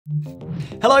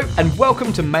Hello and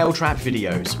welcome to Mailtrap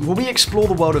videos, where we explore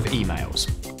the world of emails.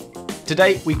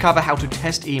 Today we cover how to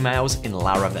test emails in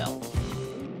Laravel.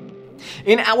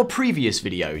 In our previous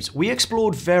videos, we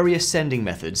explored various sending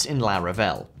methods in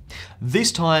Laravel.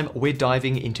 This time we're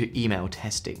diving into email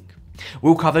testing.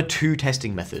 We'll cover two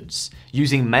testing methods,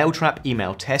 using Mailtrap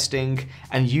email testing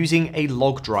and using a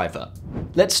log driver.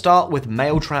 Let's start with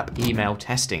Mailtrap email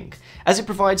testing, as it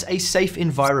provides a safe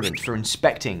environment for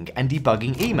inspecting and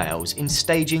debugging emails in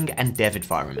staging and dev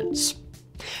environments.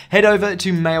 Head over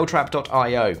to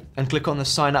mailtrap.io and click on the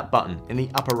sign up button in the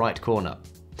upper right corner.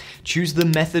 Choose the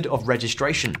method of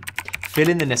registration, fill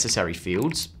in the necessary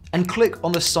fields, and click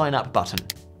on the sign up button.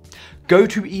 Go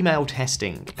to email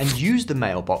testing and use the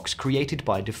mailbox created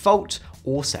by default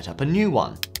or set up a new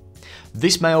one.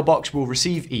 This mailbox will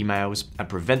receive emails and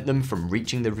prevent them from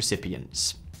reaching the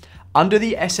recipients. Under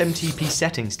the SMTP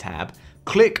settings tab,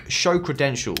 click Show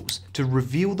Credentials to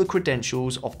reveal the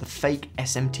credentials of the fake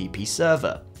SMTP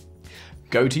server.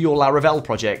 Go to your Laravel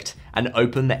project and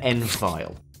open the env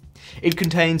file. It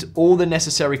contains all the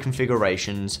necessary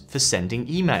configurations for sending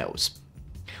emails.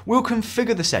 We'll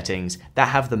configure the settings that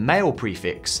have the mail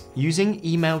prefix using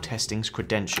email testing's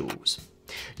credentials.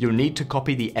 You'll need to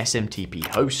copy the SMTP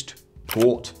host,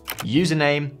 port,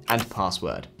 username, and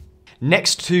password.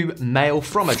 Next to mail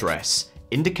from address,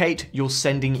 indicate your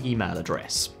sending email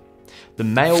address. The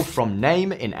mail from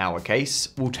name, in our case,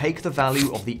 will take the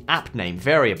value of the app name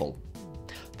variable.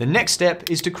 The next step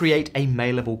is to create a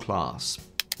mailable class.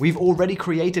 We've already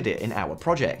created it in our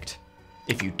project.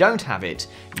 If you don't have it,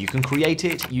 you can create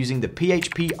it using the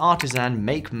PHP artisan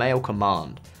make mail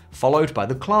command, followed by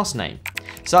the class name,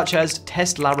 such as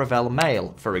test Laravel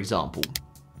mail, for example.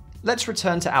 Let's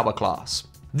return to our class.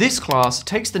 This class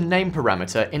takes the name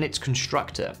parameter in its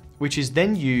constructor, which is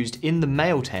then used in the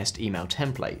mail test email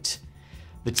template.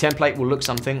 The template will look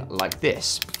something like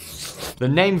this. The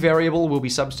name variable will be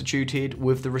substituted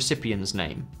with the recipient's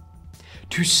name.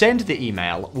 To send the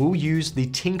email, we'll use the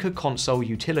Tinker console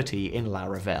utility in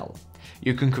Laravel.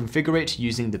 You can configure it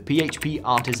using the PHP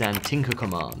artisan tinker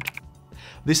command.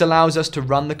 This allows us to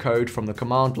run the code from the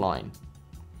command line.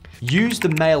 Use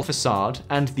the mail facade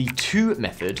and the to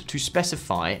method to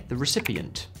specify the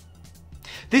recipient.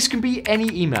 This can be any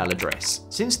email address,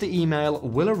 since the email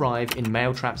will arrive in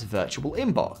Mailtrap's virtual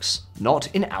inbox, not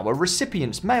in our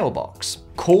recipient's mailbox.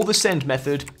 Call the send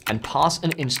method and pass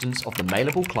an instance of the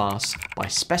mailable class by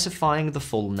specifying the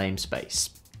full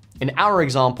namespace. In our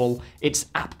example, it's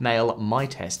appmail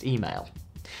mytestemail.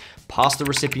 Pass the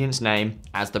recipient's name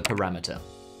as the parameter.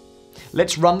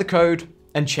 Let's run the code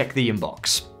and check the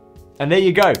inbox. And there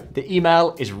you go, the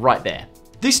email is right there.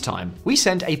 This time, we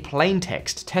sent a plain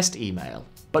text test email.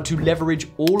 But to leverage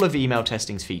all of email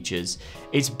testing's features,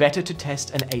 it's better to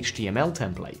test an HTML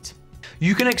template.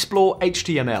 You can explore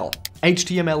HTML,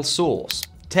 HTML source,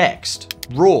 text,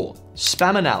 raw,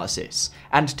 spam analysis,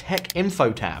 and tech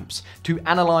info tabs to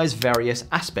analyze various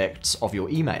aspects of your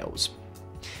emails.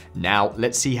 Now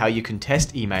let's see how you can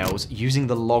test emails using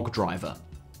the log driver.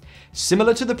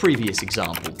 Similar to the previous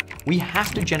example, we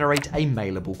have to generate a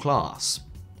mailable class.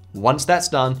 Once that's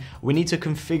done, we need to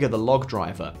configure the log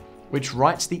driver, which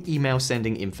writes the email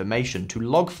sending information to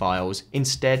log files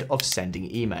instead of sending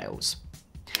emails.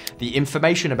 The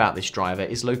information about this driver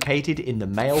is located in the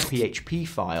mail.php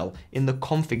file in the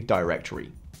config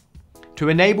directory. To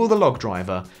enable the log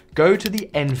driver, go to the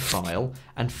env file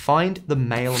and find the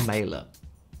mail mailer.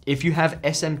 If you have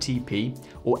SMTP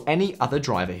or any other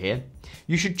driver here,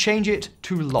 you should change it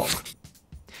to log.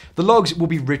 The logs will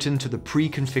be written to the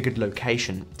pre-configured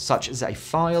location, such as a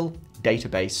file,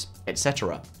 database,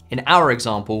 etc. In our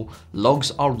example,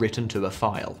 logs are written to a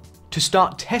file. To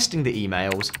start testing the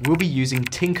emails, we'll be using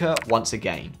Tinker once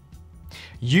again.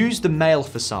 Use the mail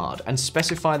facade and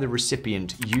specify the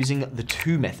recipient using the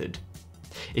to method.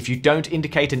 If you don't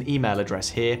indicate an email address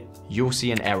here, you'll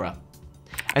see an error.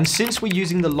 And since we're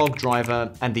using the log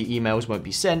driver and the emails won't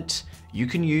be sent, you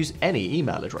can use any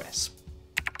email address.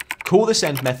 Call the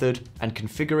send method and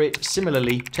configure it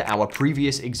similarly to our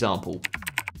previous example.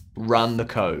 Run the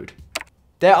code.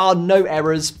 There are no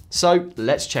errors, so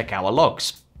let's check our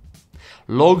logs.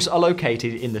 Logs are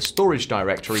located in the storage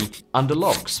directory under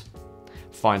logs.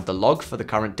 Find the log for the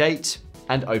current date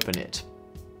and open it.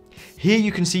 Here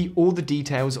you can see all the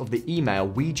details of the email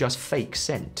we just fake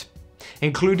sent,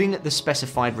 including the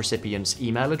specified recipient's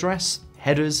email address,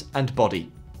 headers, and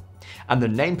body. And the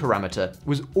name parameter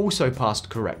was also passed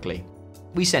correctly.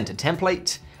 We sent a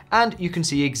template, and you can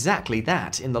see exactly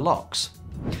that in the logs.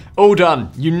 All done!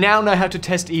 You now know how to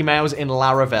test emails in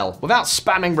Laravel without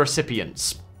spamming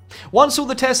recipients. Once all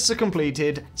the tests are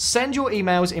completed, send your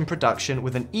emails in production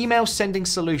with an email sending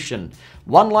solution,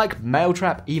 one like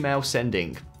Mailtrap email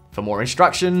sending. For more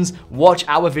instructions, watch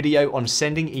our video on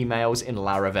sending emails in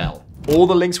Laravel. All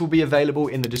the links will be available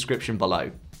in the description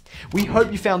below. We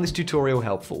hope you found this tutorial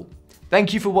helpful.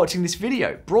 Thank you for watching this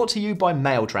video, brought to you by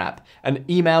Mailtrap, an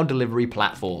email delivery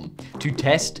platform to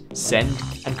test, send,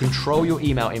 and control your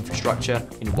email infrastructure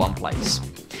in one place.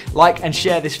 Like and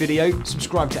share this video,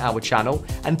 subscribe to our channel,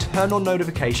 and turn on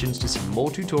notifications to see more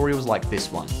tutorials like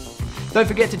this one. Don't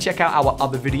forget to check out our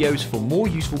other videos for more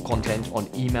useful content on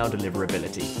email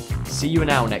deliverability. See you in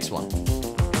our next one.